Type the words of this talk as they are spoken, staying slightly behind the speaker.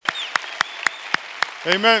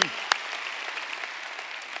Amen.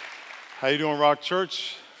 How you doing, Rock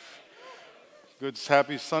Church? Good,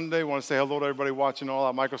 happy Sunday. Want to say hello to everybody watching all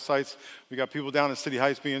our microsites. We got people down in City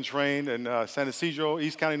Heights being trained, and San Ysidro,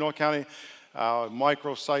 East County, North County,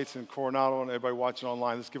 microsites in Coronado, and everybody watching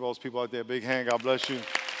online. Let's give all those people out there a big hand. God bless you.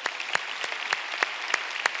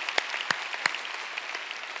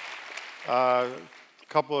 A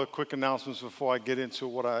couple of quick announcements before I get into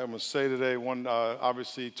what I'm going to say today. One,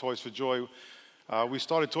 obviously, Toys for Joy. We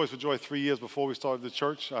started Toys for Joy 3 years before we started the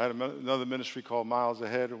church. I had another ministry called Miles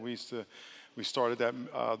Ahead, and we started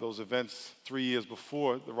those events 3 years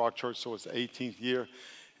before the Rock Church, so it's the 18th year,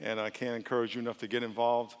 and I can't encourage you enough to get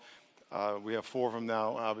involved. We have 4 of them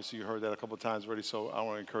now. Obviously, you heard that a couple of times already, so I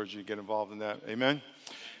want to encourage you to get involved in that. Amen?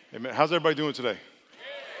 Amen. How's everybody doing today?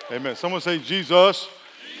 Amen. Someone say, Jesus.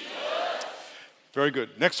 Very good.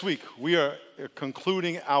 Next week, we are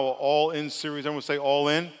concluding our All-In series. Everyone say All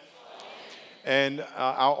In. And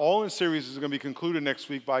our All-In series is going to be concluded next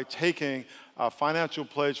week by taking a financial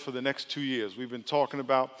pledge for the next 2 years. We've been talking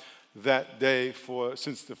about that day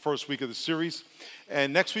since the first week of the series.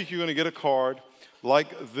 And next week, you're going to get a card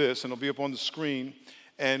like this, and it'll be up on the screen.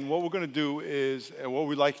 And what we're going to do is, and what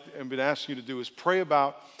we'd like and been asking you to do is pray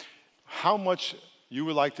about how much you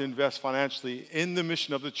would like to invest financially in the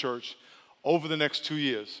mission of the church over the next 2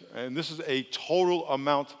 years. And this is a total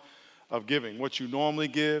amount of giving. What you normally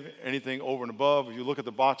give, anything over and above. If you look at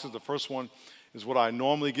the boxes, the first one is what I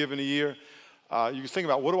normally give in a year. You can think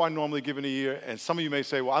about, what do I normally give in a year? And some of you may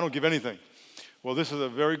say, well, I don't give anything. Well, this is a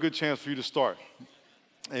very good chance for you to start.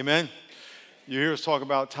 Amen? You hear us talk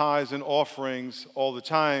about tithes and offerings all the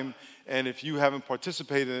time, and if you haven't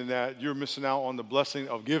participated in that, you're missing out on the blessing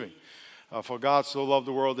of giving. For God so loved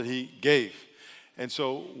the world that he gave. And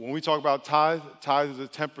so when we talk about tithe is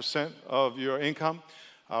 10% of your income.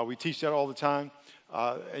 We teach that all the time.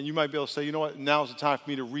 And you might be able to say, you know what, now's the time for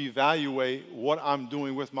me to reevaluate what I'm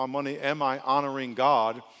doing with my money. Am I honoring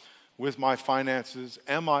God with my finances?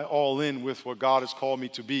 Am I all in with what God has called me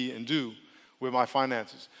to be and do with my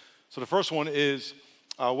finances? So the first one is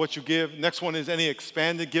what you give. Next one is any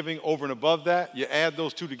expanded giving over and above that. You add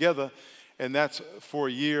those two together, and that's for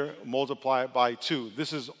a year, multiply it by 2.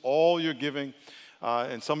 This is all your giving.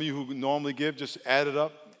 And some of you who normally give, just add it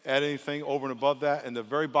up, add anything over and above that. In the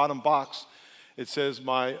very bottom box, it says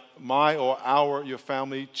my or our, your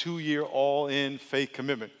family, 2-year all-in faith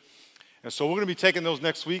commitment. And so we're going to be taking those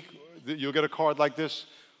next week. You'll get a card like this.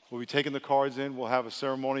 We'll be taking the cards in. We'll have a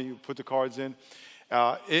ceremony. You put the cards in.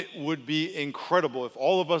 It would be incredible if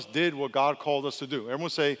all of us did what God called us to do. Everyone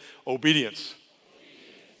say obedience.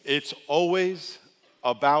 It's always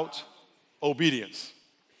about obedience.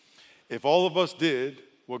 If all of us did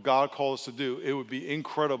what God called us to do, it would be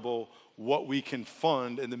incredible what we can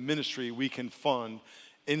fund in the ministry we can fund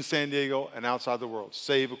in San Diego and outside the world.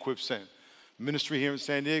 Save, equip, send. Ministry here in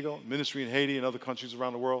San Diego, ministry in Haiti and other countries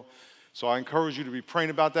around the world. So I encourage you to be praying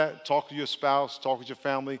about that. Talk to your spouse, talk with your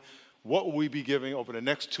family. What will we be giving over the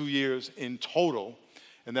next 2 years in total?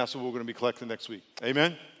 And that's what we're going to be collecting next week.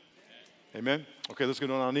 Amen? Amen? Okay, let's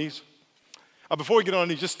get on our knees. Before we get on our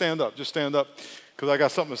knees, just stand up. Just stand up, because I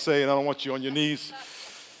got something to say, and I don't want you on your knees.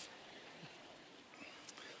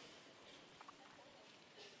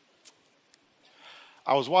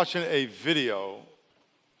 I was watching a video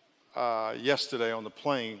yesterday on the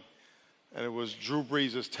plane, and it was Drew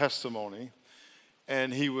Brees' testimony.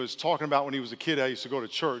 And he was talking about when he was a kid, how he used to go to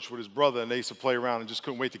church with his brother, and they used to play around and just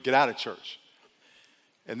couldn't wait to get out of church.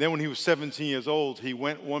 And then when he was 17 years old, he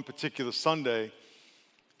went one particular Sunday,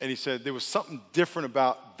 and he said there was something different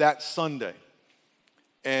about that Sunday.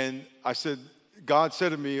 And I said, God said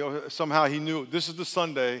to me, somehow he knew, this is the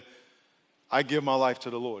Sunday I give my life to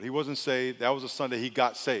the Lord. He wasn't saved. That was the Sunday he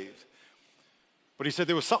got saved. But he said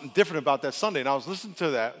there was something different about that Sunday. And I was listening to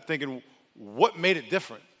that thinking, what made it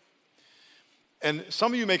different? And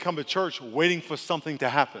some of you may come to church waiting for something to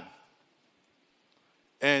happen.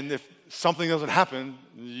 And if something doesn't happen,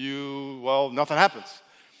 nothing happens.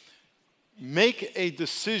 Make a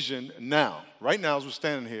decision now, right now as we're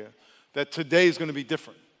standing here, that today is going to be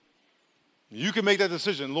different. You can make that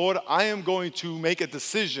decision. Lord, I am going to make a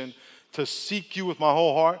decision to seek you with my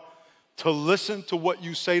whole heart, to listen to what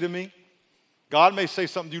you say to me. God may say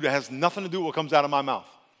something to you that has nothing to do with what comes out of my mouth.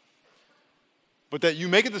 But that you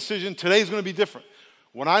make a decision, today is going to be different.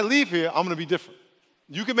 When I leave here, I'm going to be different.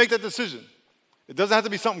 You can make that decision. It doesn't have to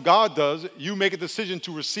be something God does. You make a decision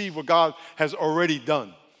to receive what God has already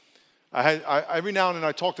done. Every now and then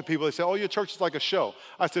I talk to people, they say, oh, your church is like a show.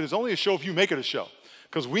 I said, it's only a show if you make it a show,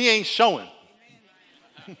 because we ain't showing.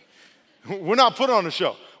 We're not putting on a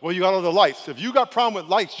show. Well, you got all the lights. If you got a problem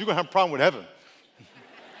with lights, you're going to have a problem with heaven.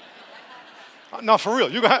 No, for real.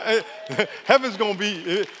 Heaven's going to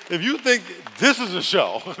be, if you think this is a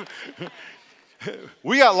show,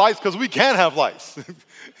 we got lights because we can have lights.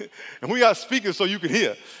 And we got speakers so you can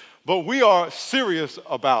hear. But we are serious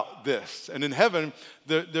about this. And in heaven,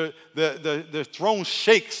 the throne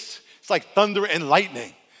shakes. It's like thunder and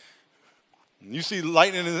lightning. You see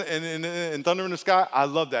lightning and thunder in the sky? I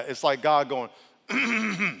love that. It's like God going,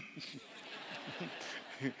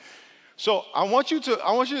 So I want you,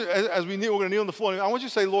 as we're going to kneel on the floor, I want you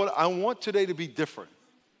to say, Lord, I want today to be different.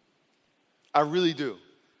 I really do.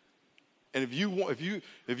 And if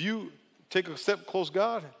you take a step close to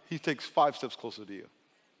God, he takes 5 steps closer to you.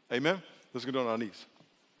 Amen? Let's get on our knees.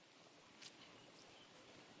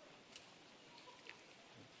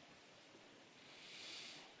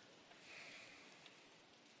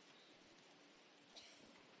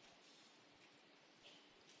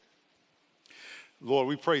 Lord,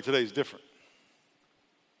 we pray today is different.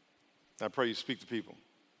 I pray you speak to people.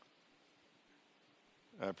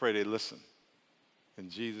 I pray they listen. In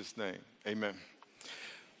Jesus' name, amen.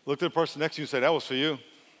 Look to the person next to you and say, that was for you.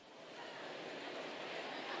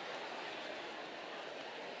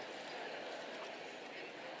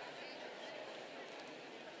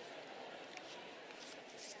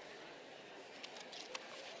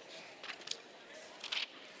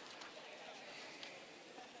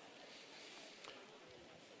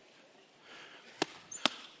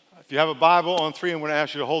 If you have a Bible on 3, I'm going to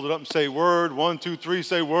ask you to hold it up and say word. 1, 2, 3,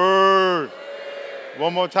 say word. Word.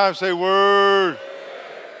 One more time, say word. Word.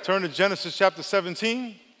 Turn to Genesis chapter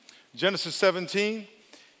 17. Genesis 17.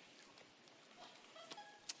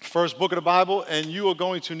 First book of the Bible, and you are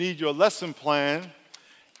going to need your lesson plan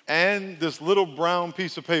and this little brown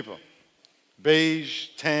piece of paper.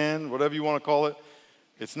 Beige, tan, whatever you want to call it.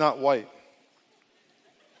 It's not white.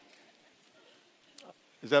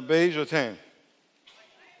 Is that beige or tan?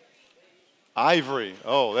 Ivory.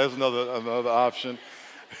 Oh, there's another option.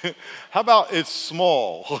 How about it's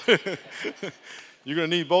small? You're going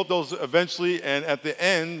to need both those eventually, and at the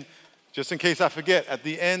end, just in case I forget, at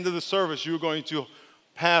the end of the service, you're going to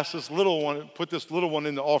pass this little one, put this little one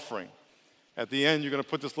in the offering. At the end, you're going to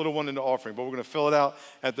put this little one in the offering, but we're going to fill it out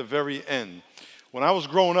at the very end. When I was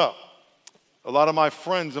growing up, a lot of my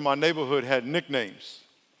friends in my neighborhood had nicknames,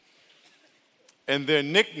 and their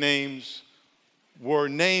nicknames were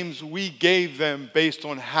names we gave them based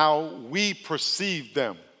on how we perceived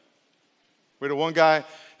them. We had one guy,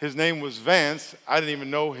 his name was Vance. I didn't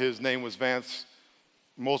even know his name was Vance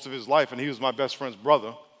most of his life, and he was my best friend's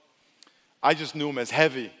brother. I just knew him as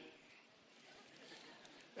Heavy.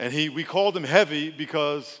 And we called him Heavy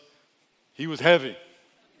because he was heavy.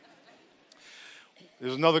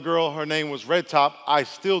 There's another girl, her name was Red Top. I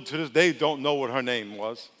still, to this day, don't know what her name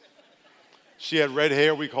was. She had red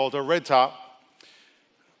hair, we called her Red Top.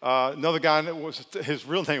 Another guy, his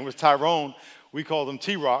real name was Tyrone. We called him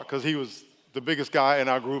T-Rock because he was the biggest guy in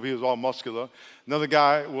our group. He was all muscular. Another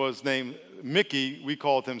guy was named Mickey. We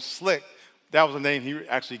called him Slick. That was a name he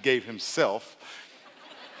actually gave himself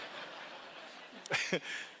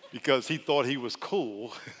because he thought he was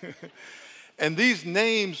cool. And these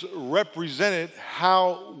names represented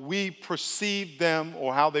how we perceived them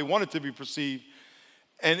or how they wanted to be perceived.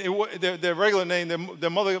 And their regular name,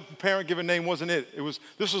 their mother, parent given name wasn't it.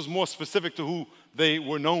 This was more specific to who they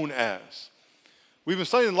were known as. We've been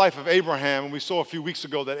studying the life of Abraham, and we saw a few weeks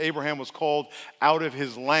ago that Abraham was called out of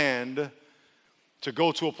his land to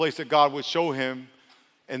go to a place that God would show him,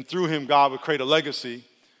 and through him, God would create a legacy.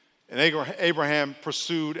 And Abraham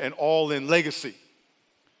pursued an all-in legacy.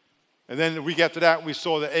 And then the week after that, we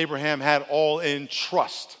saw that Abraham had all-in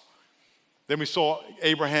trust. Then we saw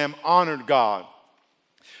Abraham honored God.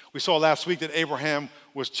 We saw last week that Abraham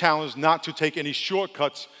was challenged not to take any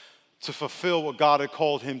shortcuts to fulfill what God had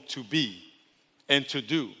called him to be and to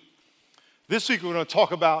do. This week we're going to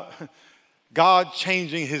talk about God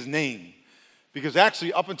changing his name. Because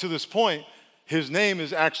actually up until this point, his name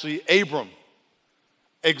is actually Abram,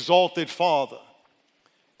 exalted father.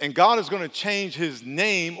 And God is going to change his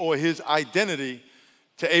name or his identity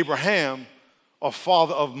to Abraham, a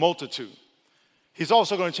father of multitude. He's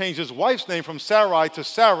also going to change his wife's name from Sarai to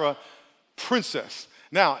Sarah, princess.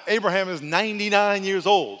 Now, Abraham is 99 years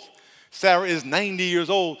old. Sarah is 90 years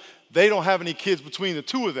old. They don't have any kids between the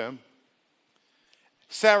two of them.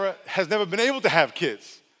 Sarah has never been able to have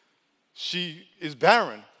kids. She is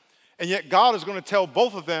barren. And yet God is going to tell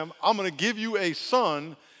both of them, I'm going to give you a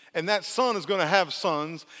son, and that son is going to have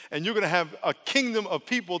sons, and you're going to have a kingdom of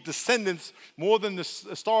people, descendants, more than the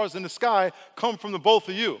stars in the sky, come from the both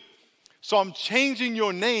of you. So I'm changing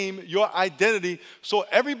your name, your identity, so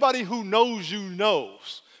everybody who knows you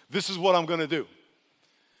knows this is what I'm going to do.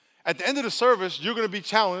 At the end of the service, you're going to be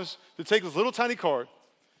challenged to take this little tiny card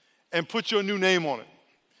and put your new name on it,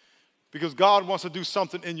 because God wants to do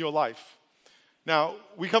something in your life. Now,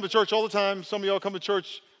 we come to church all the time. Some of y'all come to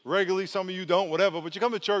church regularly. Some of you don't, whatever. But you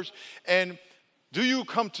come to church, and do you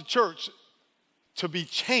come to church to be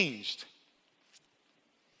changed?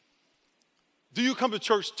 Do you come to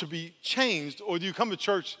church to be changed, or do you come to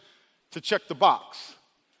church to check the box?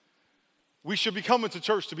 We should be coming to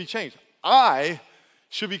church to be changed. I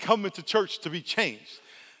should be coming to church to be changed.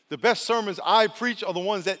 The best sermons I preach are the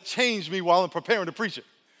ones that change me while I'm preparing to preach it.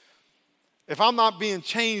 If I'm not being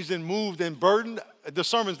changed and moved and burdened, the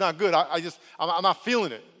sermon's not good. I'm not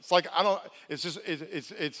feeling it. It's like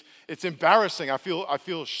it's embarrassing. I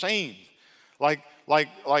feel shamed, like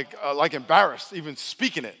embarrassed even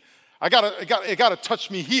speaking it. It gotta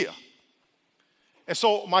touch me here. And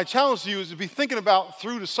so my challenge to you is to be thinking about,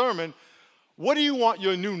 through the sermon, what do you want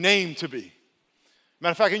your new name to be?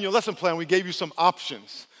 Matter of fact, in your lesson plan, we gave you some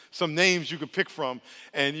options, some names you could pick from,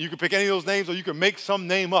 and you could pick any of those names, or you could make some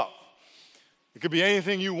name up. It could be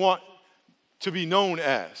anything you want to be known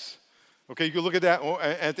as. Okay, you could look at that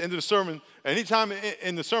at the end of the sermon. Anytime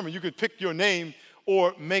in the sermon, you could pick your name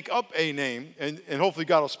or make up a name, and hopefully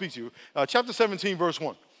God will speak to you. Chapter 17, verse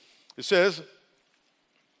 1. It says,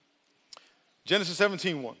 Genesis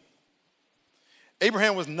 17:1.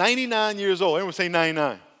 Abraham was 99 years old. Everyone say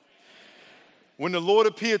 99. When the Lord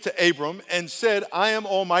appeared to Abram and said, I am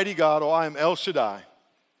Almighty God, or I am El Shaddai.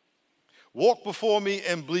 Walk before me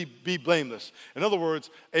and be blameless. In other words,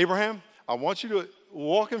 Abraham, I want you to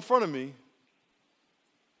walk in front of me,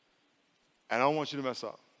 and I don't want you to mess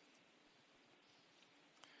up.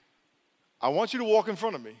 I want you to walk in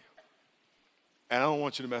front of me, and I don't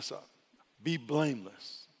want you to mess up. Be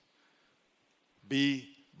blameless. Be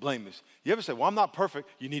blameless. You ever say, well, I'm not perfect?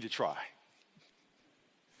 You need to try.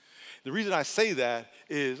 The reason I say that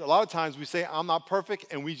is a lot of times we say, I'm not perfect,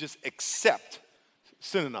 and we just accept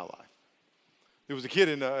sin in our life. There was a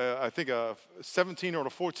kid I think a 17 or a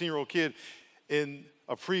 14-year-old kid in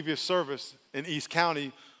a previous service in East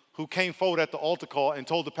County who came forward at the altar call and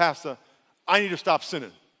told the pastor, I need to stop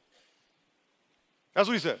sinning. That's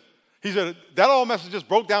what he said. He said, that all message just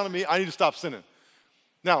broke down to me. I need to stop sinning.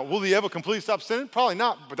 Now, will he ever completely stop sinning? Probably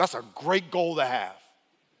not, but that's a great goal to have.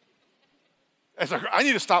 I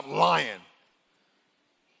need to stop lying.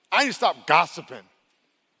 I need to stop gossiping.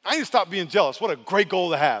 I need to stop being jealous. What a great goal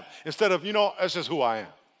to have. Instead of, that's just who I am.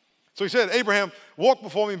 So he said, Abraham, walk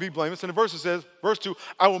before me and be blameless. And the verse says, verse 2,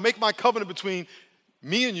 I will make my covenant between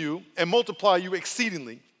me and you and multiply you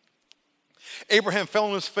exceedingly. Abraham fell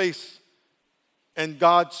on his face, and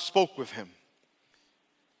God spoke with him.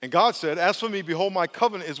 And God said, as for me, behold, my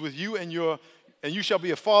covenant is with you, and you shall be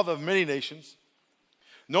a father of many nations.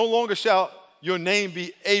 No longer shall your name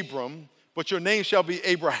be Abram, but your name shall be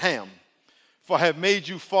Abraham. For I have made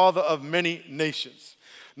you father of many nations.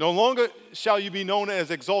 No longer shall you be known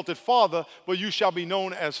as exalted father, but you shall be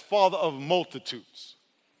known as father of multitudes.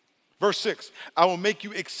 Verse 6, I will make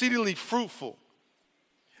you exceedingly fruitful,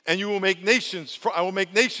 and I will make nations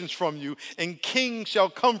from you, and kings shall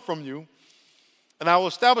come from you. And I will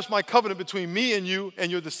establish my covenant between me and you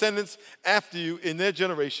and your descendants after you in their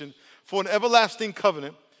generation for an everlasting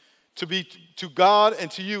covenant to be to God and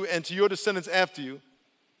to you and to your descendants after you.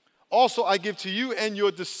 Also, I give to you and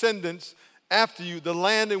your descendants after you the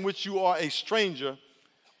land in which you are a stranger,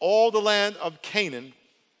 all the land of Canaan,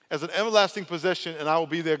 as an everlasting possession, and I will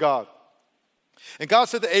be their God. And God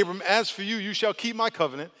said to Abram, as for you, you shall keep my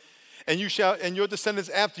covenant, and your descendants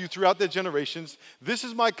after you throughout their generations. This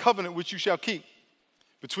is my covenant which you shall keep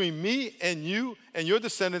between me and you and your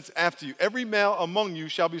descendants after you. Every male among you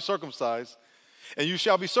shall be circumcised, and you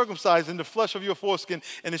shall be circumcised in the flesh of your foreskin,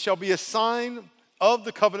 and it shall be a sign of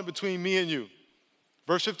the covenant between me and you.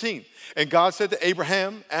 Verse 15, and God said to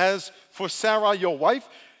Abraham, as for Sarai your wife,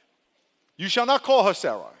 you shall not call her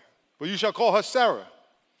Sarai, but you shall call her Sarah,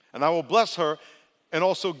 and I will bless her and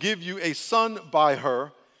also give you a son by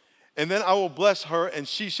her, and then I will bless her, and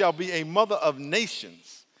she shall be a mother of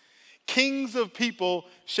nations. Kings of people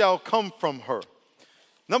shall come from her.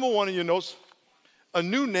 Number one in your notes, a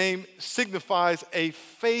new name signifies a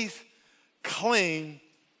faith claim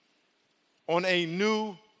on a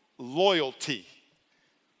new loyalty.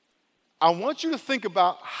 I want you to think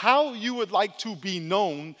about how you would like to be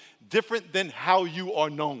known different than how you are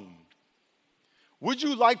known. Would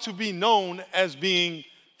you like to be known as being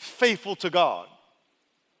faithful to God?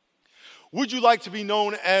 Would you like to be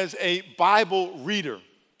known as a Bible reader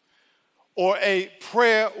or a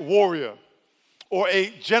prayer warrior or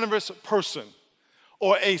a generous person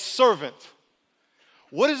or a servant?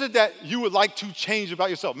 What is it that you would like to change about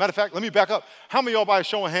yourself? Matter of fact, let me back up. How many of y'all by a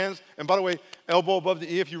show of hands, and by the way, elbow above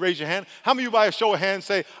the ear if you raise your hand, how many of you by a show of hands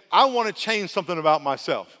say, I want to change something about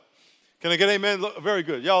myself? Can I get an amen? Look, very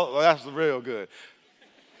good. Y'all, that's real good.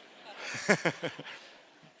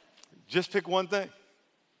 Just pick one thing.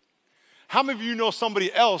 How many of you know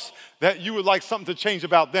somebody else that you would like something to change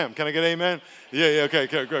about them? Can I get an amen? Yeah, okay,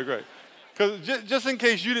 great. Because just in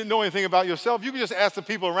case you didn't know anything about yourself, you can just ask the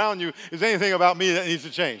people around you, is there anything about me that needs to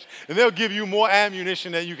change? And they'll give you more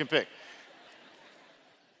ammunition than you can pick.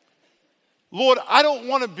 Lord, I don't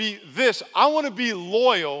want to be this. I want to be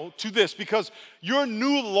loyal to this, because your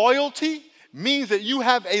new loyalty means that you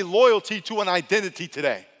have a loyalty to an identity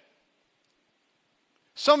today.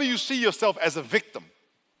 Some of you see yourself as a victim.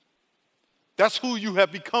 That's who you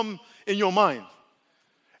have become in your mind.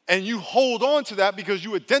 And you hold on to that because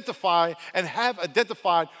you identify and have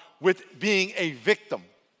identified with being a victim.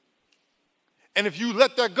 And if you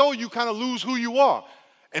let that go, you kind of lose who you are.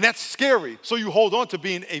 And that's scary. So you hold on to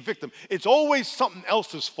being a victim. It's always something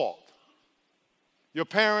else's fault. Your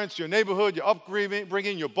parents, your neighborhood, your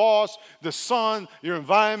upbringing, your boss, the sun, your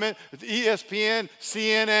environment, the ESPN,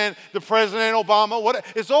 CNN, the President Obama, whatever.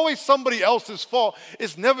 It's always somebody else's fault.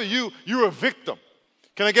 It's never you. You're a victim.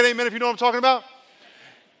 Can I get an amen if you know what I'm talking about?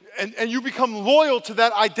 And you become loyal to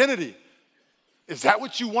that identity. Is that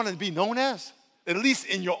what you want to be known as? At least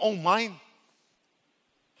in your own mind?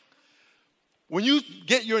 When you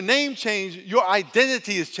get your name changed, your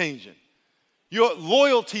identity is changing. Your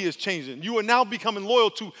loyalty is changing. You are now becoming loyal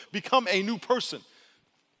to become a new person.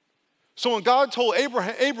 So when God told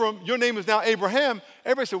Abram, your name is now Abraham,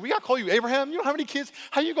 everybody said, we got to call you Abraham? You don't have any kids?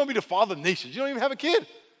 How are you going to be the father of nations? You don't even have a kid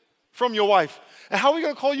from your wife. And how are we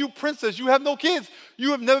going to call you princess? You have no kids.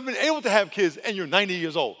 You have never been able to have kids, and you're 90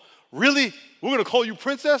 years old. Really? We're going to call you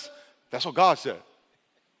princess? That's what God said.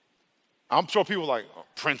 I'm sure people are like, oh,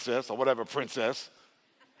 princess or whatever, princess.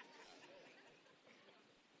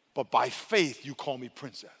 But by faith, you call me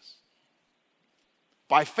princess.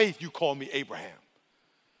 By faith, you call me Abraham.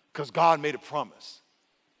 Because God made a promise.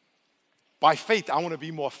 By faith, I want to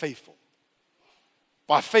be more faithful.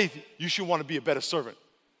 By faith, you should want to be a better servant.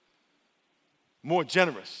 More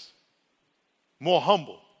generous. More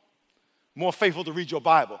humble. More faithful to read your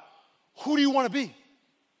Bible. Who do you want to be?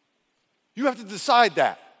 You have to decide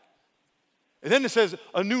that. And then it says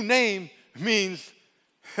a new name means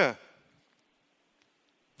that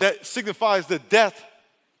signifies the death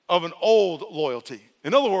of an old loyalty.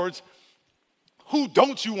 In other words, who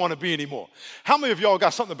don't you want to be anymore? How many of y'all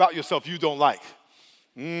got something about yourself you don't like?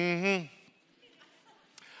 I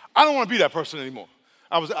don't want to be that person anymore.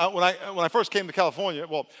 When I first came to California,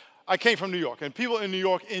 well, I came from New York, and people in New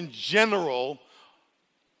York in general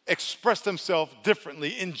express themselves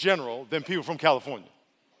differently in general than people from California.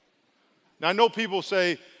 Now, I know people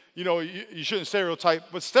say, you know, you shouldn't stereotype,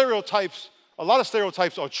 but a lot of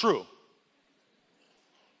stereotypes are true.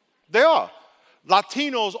 They are.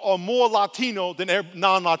 Latinos are more Latino than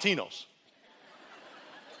non-Latinos.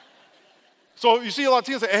 So you see a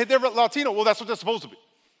Latino say, hey, they're Latino. Well, that's what they're supposed to be.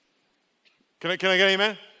 Can I get an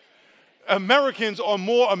amen? Americans are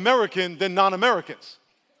more American than non-Americans.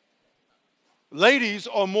 Ladies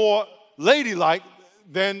are more ladylike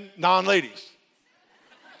than non-ladies.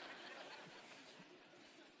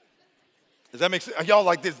 Does that make sense? Y'all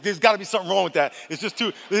like this? There's got to be something wrong with that. It's just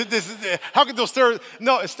too. How could those stereotypes?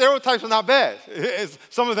 No, stereotypes are not bad.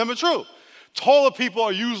 Some of them are true. Taller people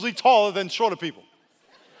are usually taller than shorter people.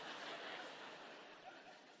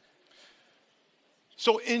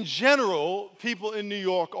 So in general, people in New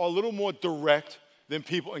York are a little more direct than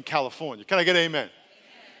people in California. Can I get an amen?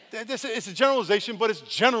 It's a generalization, but it's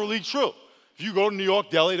generally true. If you go to New York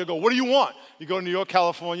deli, they'll go, what do you want? You go to New York,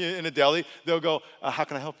 California in a deli, they'll go, how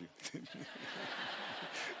can I help you?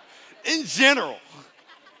 In general.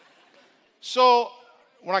 So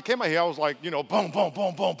when I came out here, I was like, boom, boom, boom,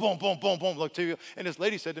 boom, boom, boom, boom, boom. Look to you. And this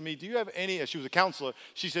lady said to me, do you have any, she was a counselor,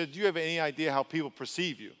 she said, do you have any idea how people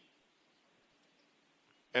perceive you?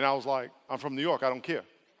 And I was like, I'm from New York, I don't care.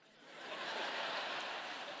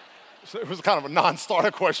 So it was kind of a non-starter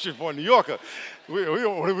question for a New Yorker.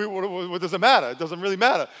 What does it matter? It doesn't really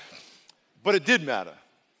matter. But it did matter.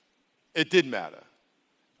 It did matter.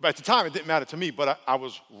 But at the time, it didn't matter to me, but I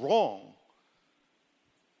was wrong.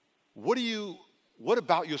 What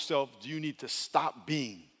about yourself do you need to stop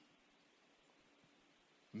being?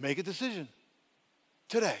 Make a decision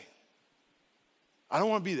today. I don't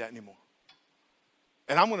want to be that anymore.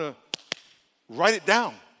 And I'm going to write it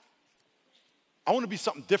down. I want to be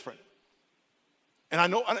something different. And I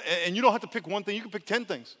know, and you don't have to pick one thing. You can pick 10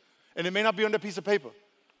 things. And it may not be on that piece of paper.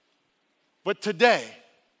 But today,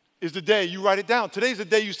 is the day you write it down. Today's the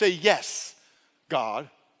day you say, yes, God.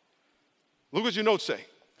 Look what your notes say.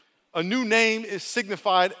 A new name is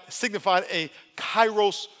signified a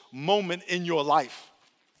kairos moment in your life.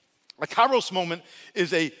 A kairos moment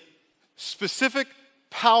is a specific,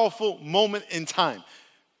 powerful moment in time.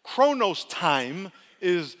 Chronos time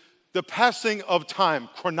is the passing of time,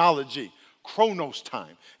 chronology, chronos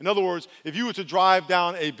time. In other words, if you were to drive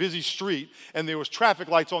down a busy street and there was traffic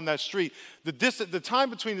lights on that street, the time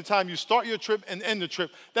between the time you start your trip and end the trip,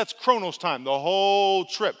 that's chronos time, the whole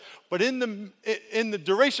trip. But in the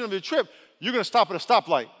duration of your trip, you're going to stop at a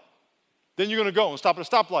stoplight. Then you're going to go and stop at a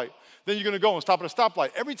stoplight. Then you're going to go and stop at a stoplight.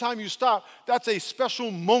 Every time you stop, that's a special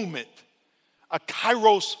moment, a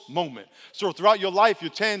kairos moment. So throughout your life, you're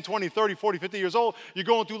 10, 20, 30, 40, 50 years old, you're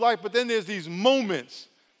going through life, but then there's these moments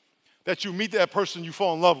that you meet that person you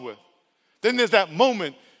fall in love with. Then there's that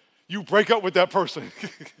moment you break up with that person,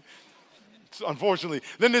 unfortunately.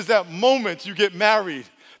 Then there's that moment you get married.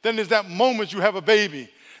 Then there's that moment you have a baby.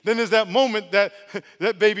 Then there's that moment that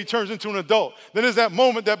that baby turns into an adult. Then there's that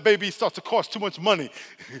moment that baby starts to cost too much money.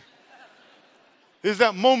 There's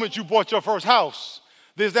that moment you bought your first house.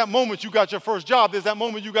 There's that moment you got your first job. There's that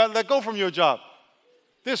moment you got let go from your job.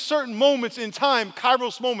 There's certain moments in time,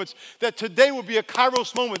 kairos moments, that today would be a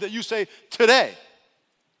kairos moment that you say, today,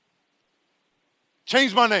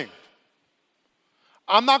 change my name.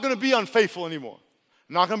 I'm not going to be unfaithful anymore.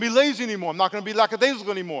 I'm not going to be lazy anymore. I'm not going to be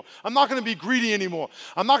lackadaisical anymore. I'm not going to be greedy anymore.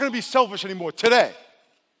 I'm not going to be selfish anymore. Today,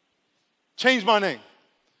 change my name.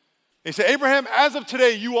 They say, Abraham, as of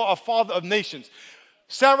today, you are a father of nations.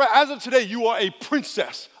 Sarah, as of today, you are a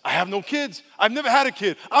princess. I have no kids. I've never had a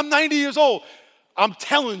kid. I'm 90 years old. I'm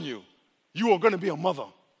telling you, you are going to be a mother.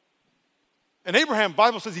 And Abraham,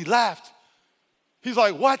 Bible says he laughed. He's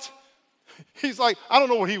like, what? He's like, I don't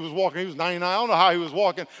know what he was walking. He was 99. I don't know how he was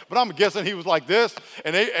walking, but I'm guessing he was like this.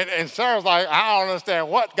 And Sarah's like, I don't understand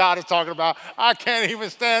what God is talking about. I can't even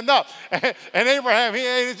stand up. And Abraham,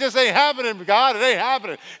 it just ain't happening, God. It ain't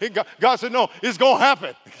happening. God said, no, it's going to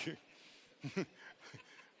happen.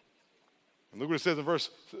 And look what it says in verse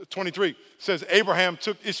 23. It says, Abraham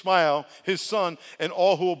took Ishmael, his son, and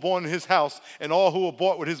all who were born in his house, and all who were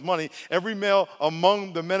bought with his money, every male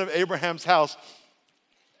among the men of Abraham's house.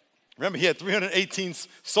 Remember, he had 318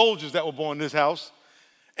 soldiers that were born in his house.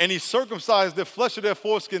 And he circumcised the flesh of their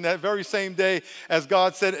foreskin that very same day, as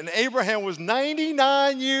God said. And Abraham was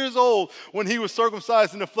 99 years old when he was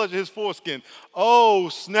circumcised in the flesh of his foreskin. Oh,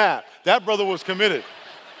 snap. That brother was committed.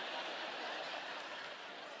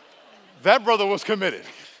 That brother was committed.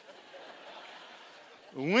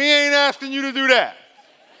 We ain't asking you to do that.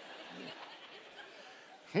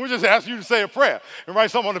 We're just asking you to say a prayer and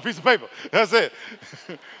write something on a piece of paper. That's it.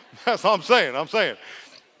 That's all I'm saying.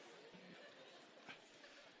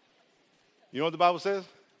 You know what the Bible says?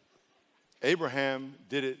 Abraham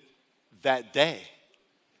did it that day.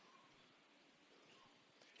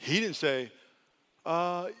 He didn't say,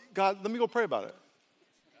 God, let me go pray about it.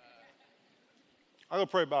 I'll go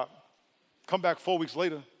pray about it. Come back 4 weeks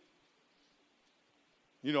later.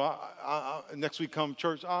 You know, next week come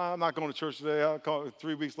church. I'm not going to church today. I'll come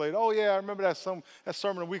 3 weeks later. Oh, yeah, I remember that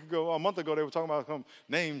sermon a month ago. They were talking about some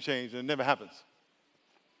name change, and it never happens.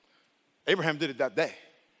 Abraham did it that day.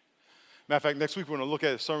 Matter of fact, next week we're going to look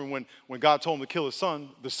at a sermon when God told him to kill his son,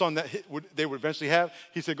 the son that they would eventually have.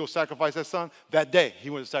 He said, go sacrifice that son. That day, he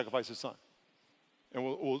went to sacrifice his son. And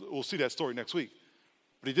we'll see that story next week.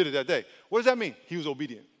 But he did it that day. What does that mean? He was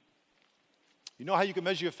obedient. You know how you can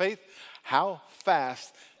measure your faith? How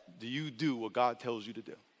fast do you do what God tells you to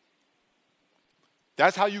do?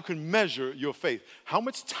 That's how you can measure your faith. How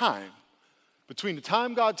much time between the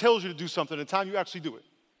time God tells you to do something and the time you actually do it?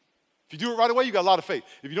 If you do it right away, you got a lot of faith.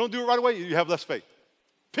 If you don't do it right away, you have less faith.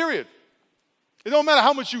 Period. It don't matter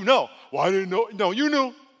how much you know. Well, I didn't know. No, you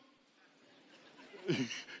knew.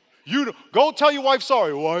 You know. Go tell your wife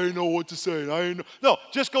sorry. Well, I didn't know what to say. I didn't know. No,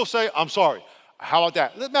 just go say, I'm sorry. How about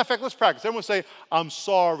that? Matter of fact, let's practice. Everyone say, I'm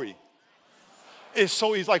sorry. It's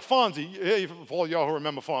so easy, like Fonzie. For all y'all who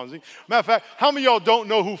remember Fonzie. Matter of fact, how many of y'all don't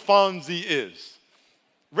know who Fonzie is?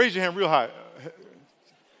 Raise your hand real high.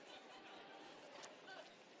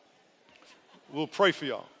 We'll pray for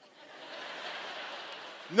y'all.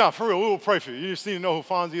 No, for real, we will pray for you. You just need to know who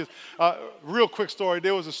Fonzie is. Real quick story.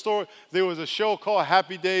 There was a show called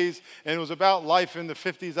Happy Days, and it was about life in the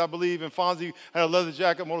 50s, I believe. And Fonzie had a leather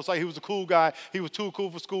jacket, motorcycle. He was a cool guy. He was too cool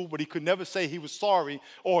for school, but he could never say he was sorry,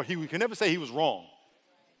 or he could never say he was wrong.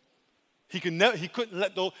 He couldn't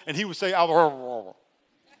let those, and he would say,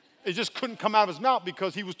 it just couldn't come out of his mouth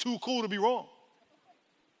because he was too cool to be wrong.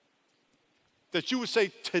 That you would say,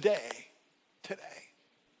 today.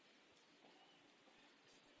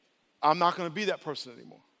 I'm not going to be that person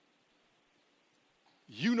anymore.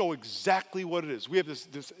 You know exactly what it is. We have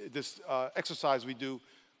this exercise we do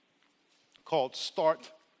called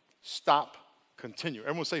start, stop, continue.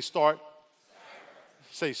 Everyone say start.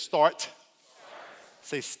 Say start.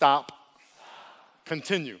 Say stop.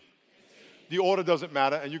 Continue. The order doesn't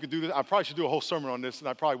matter, and you can do this. I probably should do a whole sermon on this, and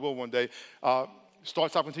I probably will one day.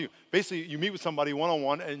 Start, stop, continue. Basically, you meet with somebody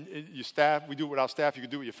one-on-one, and your staff, we do it with our staff. You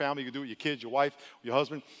can do it with your family. You can do it with your kids, your wife, your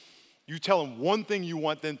husband. You tell them one thing you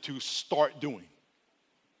want them to start doing.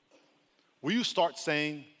 Will you start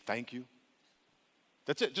saying thank you?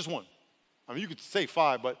 That's it, just one. I mean, you could say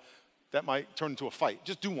 5, but that might turn into a fight.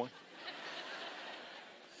 Just do one.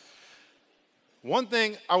 One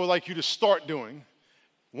thing I would like you to start doing.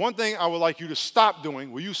 One thing I would like you to stop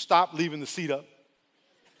doing. Will you stop leaving the seat up?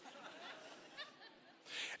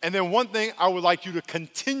 And then one thing I would like you to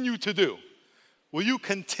continue to do. Will you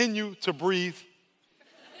continue to breathe?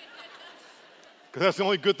 Because that's the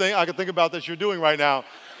only good thing I can think about that you're doing right now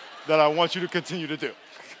that I want you to continue to do.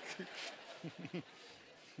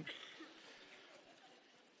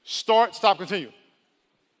 Start, stop, continue.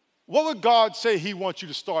 What would God say he wants you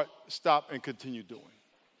to start, stop, and continue doing?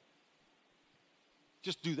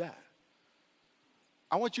 Just do that.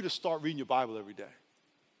 I want you to start reading your Bible every day.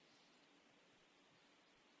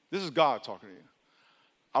 This is God talking to you.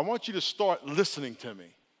 I want you to start listening to me.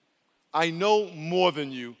 I know more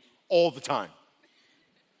than you all the time.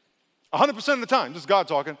 100% of the time, this is God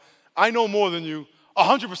talking. I know more than you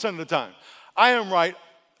 100% of the time. I am right,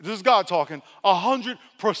 this is God talking,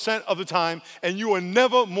 100% of the time, and you are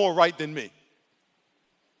never more right than me.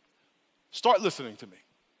 Start listening to me.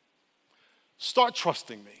 Start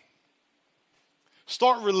trusting me.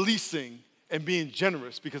 Start releasing and being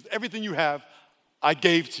generous, because everything you have, I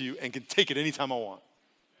gave to you and can take it anytime I want.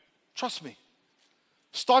 Trust me.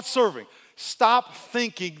 Start serving. Stop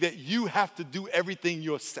thinking that you have to do everything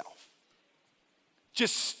yourself.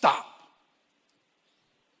 Just stop.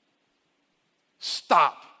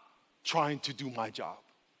 Stop trying to do my job.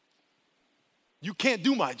 You can't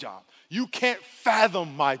do my job. You can't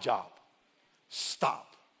fathom my job.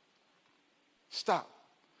 Stop. Stop.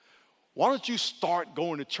 Why don't you start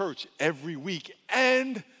going to church every week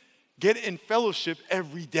and get in fellowship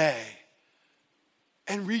every day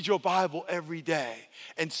and read your Bible every day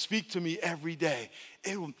and speak to me every day?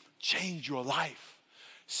 It will change your life.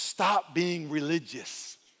 Stop being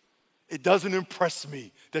religious. It doesn't impress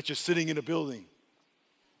me that you're sitting in a building.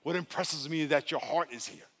 What impresses me is that your heart is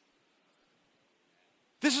here.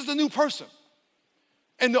 This is the new person.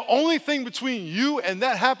 And the only thing between you and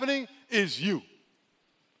that happening is you.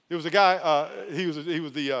 There was a guy, he was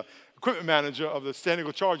the equipment manager of the San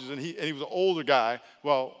Diego Chargers, and he was an older guy.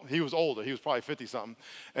 Well, he was older. He was probably 50-something,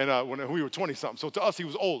 and when we were 20-something. So to us, he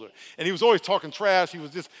was older. And he was always talking trash. He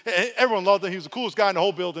was just, everyone loved him. He was the coolest guy in the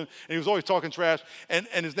whole building, and he was always talking trash. And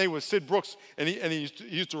his name was Sid Brooks, and he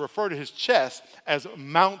used to refer to his chest as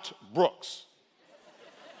Mount Brooks.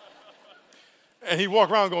 And he'd walk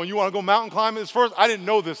around going, "You want to go mountain climbing?" I didn't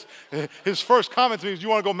know this. His first comment to me was, "You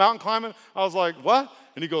want to go mountain climbing?" I was like, "What?"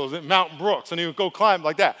 And he goes, "Mount Brooks." And he would go climb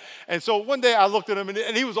like that. And so one day I looked at him,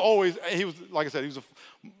 and he was, like I said, he was the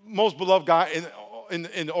most beloved guy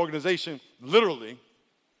in the organization, literally.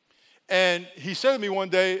 And he said to me one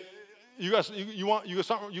day, you got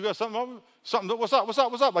something, what's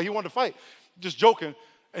up? Like he wanted to fight, just joking.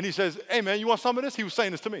 And he says, "Hey, man, you want some of this?" He was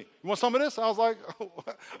saying this to me. "You want some of this?" I was like,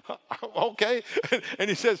 "Okay." And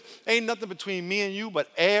he says, "Ain't nothing between me and you but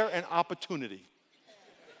air and opportunity."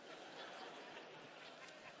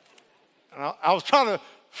 And I was trying to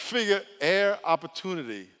figure air,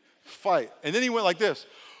 opportunity, fight. And then he went like this.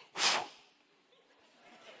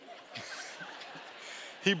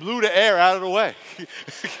 He blew the air out of the way.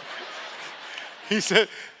 He said,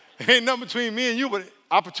 "Ain't nothing between me and you but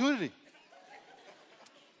opportunity."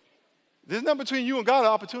 There's nothing between you and God,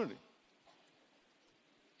 an opportunity.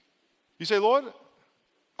 You say, "Lord,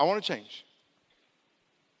 I want to change.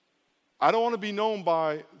 I don't want to be known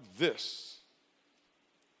by this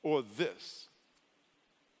or this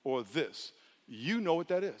or this." You know what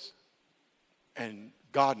that is. And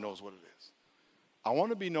God knows what it is. I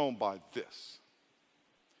want to be known by this.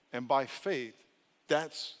 And by faith,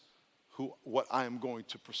 that's what I am going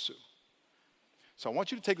to pursue. So I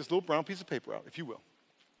want you to take this little brown piece of paper out, if you will.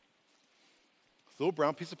 Little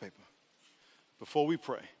brown piece of paper. Before we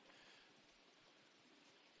pray,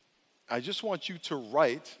 I just want you to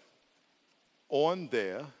write on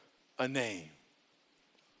there a name,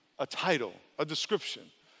 a title, a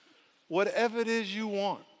description, whatever it is you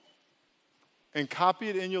want, and copy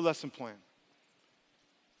it in your lesson plan.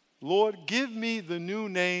 Lord, give me the new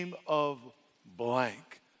name of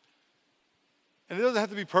blank. And it doesn't have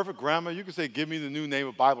to be perfect grammar. You can say, give me the new name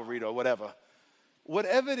of Bible reader or whatever.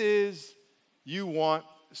 Whatever it is you want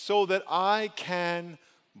so that I can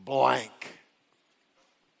blank.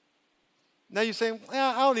 Now you're saying,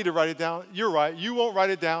 I don't need to write it down. You're right. You won't write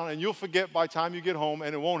it down, and you'll forget by the time you get home,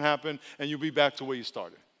 and it won't happen, and you'll be back to where you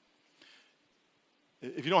started.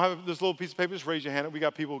 If you don't have this little piece of paper, just raise your hand. We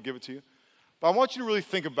got people who give it to you. But I want you to really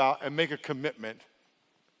think about and make a commitment.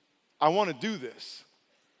 I want to do this.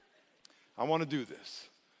 I want to do this.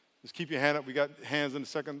 Just keep your hand up. We got hands in the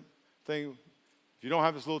second thing. If you don't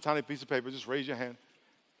have this little tiny piece of paper, just raise your hand.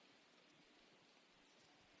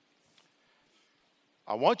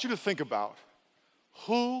 I want you to think about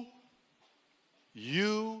who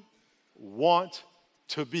you want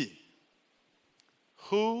to be.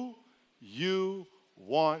 Who you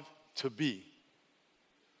want to be.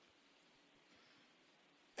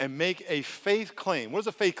 And make a faith claim. What is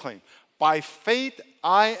a faith claim? By faith,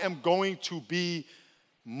 I am going to be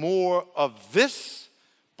more of this.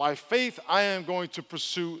 By faith, I am going to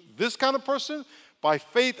pursue this kind of person. By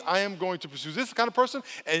faith, I am going to pursue this kind of person.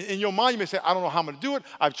 And in your mind, you may say, I don't know how I'm going to do it.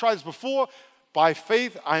 I've tried this before. By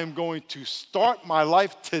faith, I am going to start my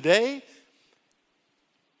life today.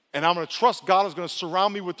 And I'm going to trust God is going to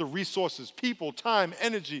surround me with the resources, people, time,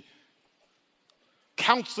 energy,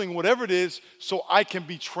 counseling, whatever it is, so I can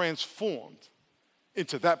be transformed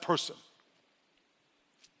into that person.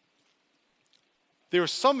 There are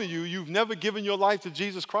some of you, you've never given your life to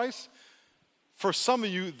Jesus Christ. For some of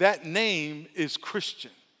you, that name is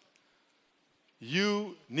Christian.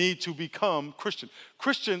 You need to become Christian.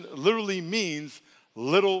 Christian literally means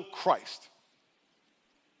little Christ.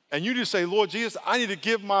 And you just say, Lord Jesus, I need to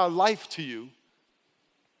give my life to you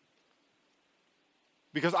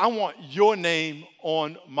because I want your name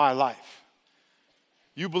on my life.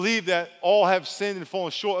 You believe that all have sinned and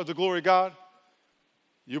fallen short of the glory of God.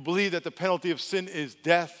 You believe that the penalty of sin is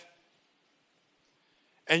death.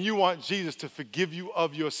 And you want Jesus to forgive you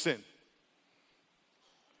of your sin.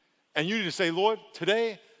 And you need to say, Lord,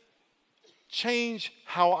 today, change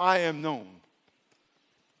how I am known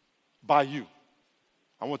by you.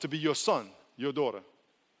 I want to be your son, your daughter.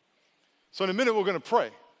 So in a minute, we're going to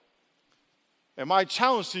pray. And my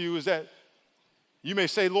challenge to you is that you may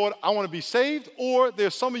say, Lord, I want to be saved. Or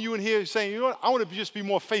there's some of you in here saying, you know what, I want to just be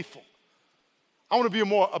more faithful. I want to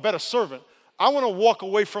be a better servant. I want to walk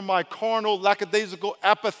away from my carnal, lackadaisical,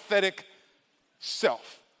 apathetic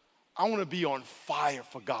self. I want to be on fire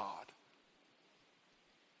for God.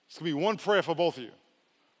 It's going to be one prayer for both of you.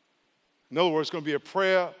 In other words, it's going to be a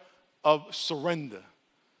prayer of surrender,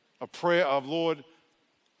 a prayer of, Lord,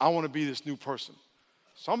 I want to be this new person.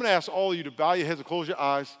 So I'm going to ask all of you to bow your heads and close your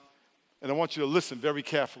eyes, and I want you to listen very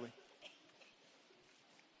carefully.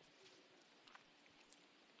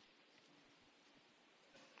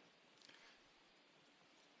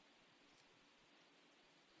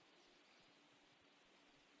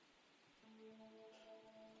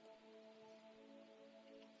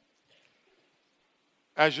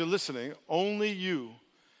 As you're listening, only you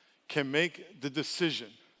can make the decision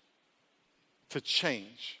to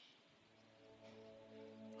change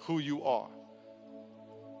who you are.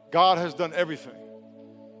 God has done everything.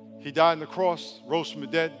 He died on the cross, rose from the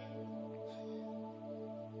dead.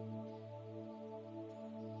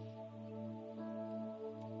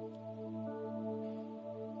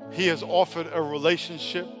 He has offered a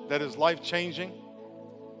relationship that is life-changing,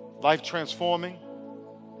 life-transforming.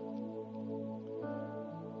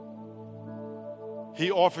 He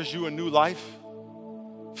offers you a new life,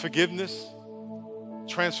 forgiveness,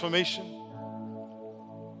 transformation.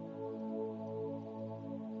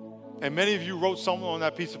 And many of you wrote something on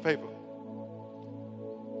that piece of paper.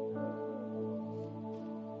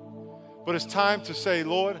 But it's time to say,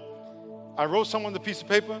 Lord, I wrote something on the piece of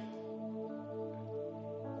paper.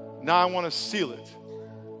 Now I want to seal it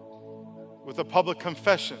with a public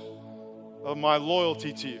confession of my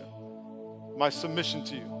loyalty to you, my submission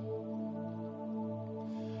to you.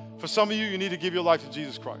 For some of you, you need to give your life to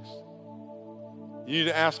Jesus Christ. You need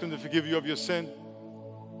to ask him to forgive you of your sin,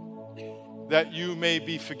 that you may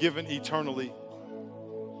be forgiven eternally.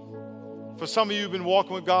 For some of you who've been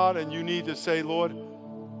walking with God and you need to say, Lord,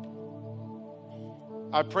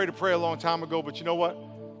 I prayed a prayer a long time ago, but you know what?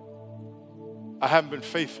 I haven't been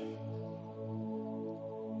faithful.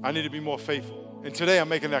 I need to be more faithful. And today I'm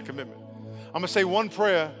making that commitment. I'm going to say one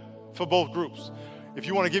prayer for both groups. If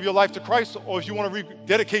you want to give your life to Christ or if you want to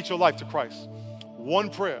rededicate your life to Christ. One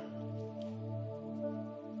prayer.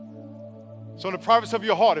 So in the privacy of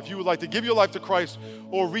your heart, if you would like to give your life to Christ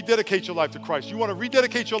or rededicate your life to Christ, you want to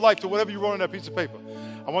rededicate your life to whatever you wrote on that piece of paper,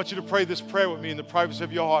 I want you to pray this prayer with me in the privacy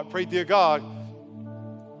of your heart. Pray, dear God,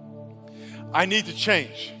 I need to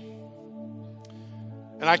change.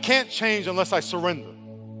 And I can't change unless I surrender.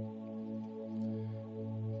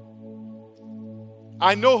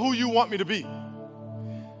 I know who you want me to be.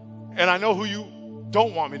 And I know who you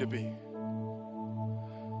don't want me to be.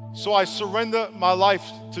 So I surrender my life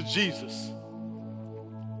to Jesus.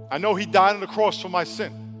 I know he died on the cross for my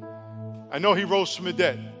sin. I know he rose from the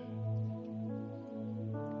dead.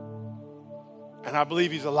 And I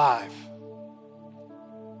believe he's alive.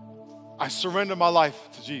 I surrender my life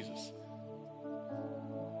to Jesus.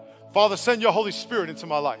 Father, send your Holy Spirit into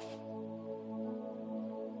my life.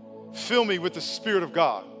 Fill me with the Spirit of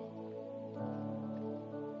God.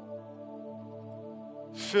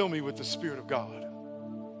 Fill me with the Spirit of God.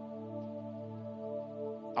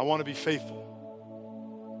 I want to be faithful.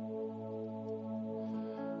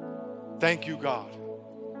 Thank you, God.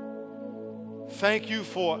 Thank you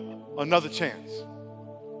for another chance.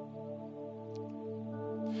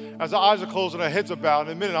 As our eyes are closed and our heads are bowed,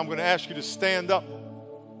 in a minute I'm going to ask you to stand up.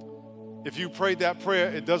 If you prayed that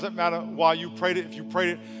prayer, it doesn't matter why you prayed it. If you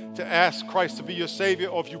prayed it to ask Christ to be your Savior,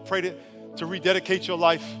 or if you prayed it to rededicate your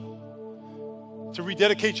life, to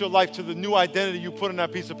the new identity you put in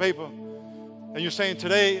that piece of paper, and you're saying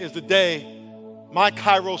today is the day, my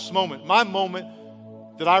Kairos moment, my moment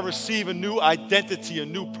that I receive a new identity, a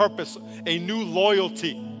new purpose, a new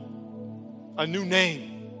loyalty, a new name.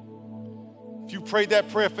 If you prayed that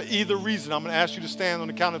prayer for either reason, I'm going to ask you to stand on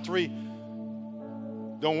the count of 3.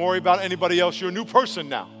 Don't worry about anybody else. You're a new person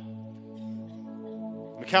now.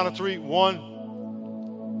 On the count of 3,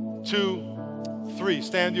 1, 2, 3.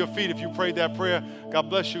 Stand to your feet if you prayed that prayer.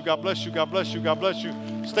 God bless you, God bless you, God bless you, God bless you.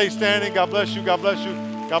 Stay standing. God bless you, God bless you,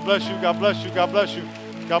 God bless you, God bless you, God bless you.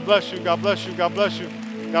 God bless you, God bless you, God bless you.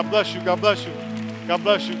 God bless you, God bless you. God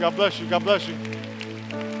bless you, God bless you, God bless you.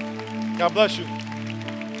 God bless you.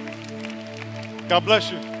 God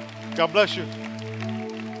bless you. God bless you.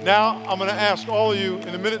 Now, I'm going to ask all of you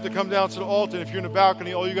in a minute to come down to the altar. And if you're in the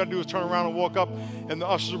balcony, all you got to do is turn around and walk up, and the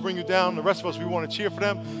ushers will bring you down. The rest of us, we want to cheer for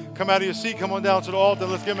them. Come out of your seat. Come on down to the altar.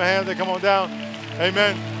 Let's give them a hand. They come on down.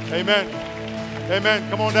 Amen. Amen. Amen.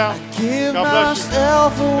 Come on down. God bless you.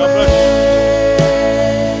 God bless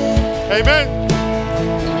you. Amen.